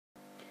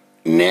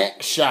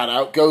Next shout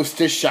out goes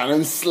to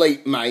Shannon's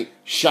sleep, mate.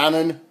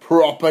 Shannon,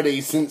 proper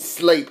decent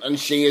sleep, and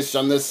she is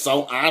from the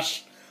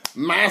Saltash.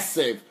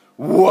 Massive.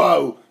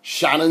 Whoa,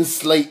 Shannon's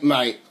sleep,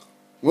 mate.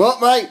 What,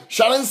 mate?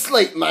 Shannon's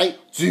sleep, mate.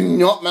 Do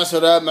not mess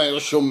with her, mate, or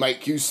she'll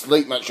make you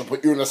sleep, mate. She'll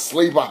put you in a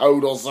sleeper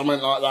hold or something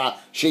like that.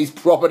 She's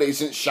proper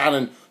decent,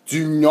 Shannon.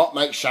 Do not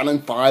make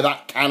Shannon fire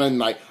that cannon,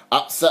 mate.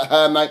 Upset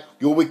her, mate.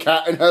 You'll be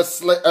counting her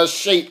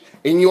sheep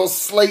in your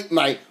sleep,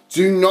 mate.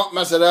 Do not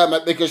mess with her,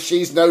 mate, because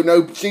she's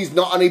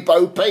not any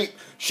Bo Peep.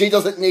 She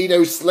doesn't need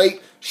no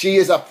sleep. She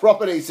is a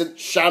proper decent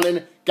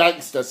Shannon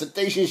gangster. So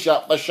decent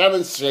shot for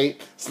Shannon's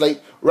sleep,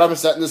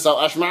 representing the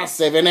Saltash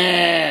Massive in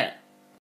it.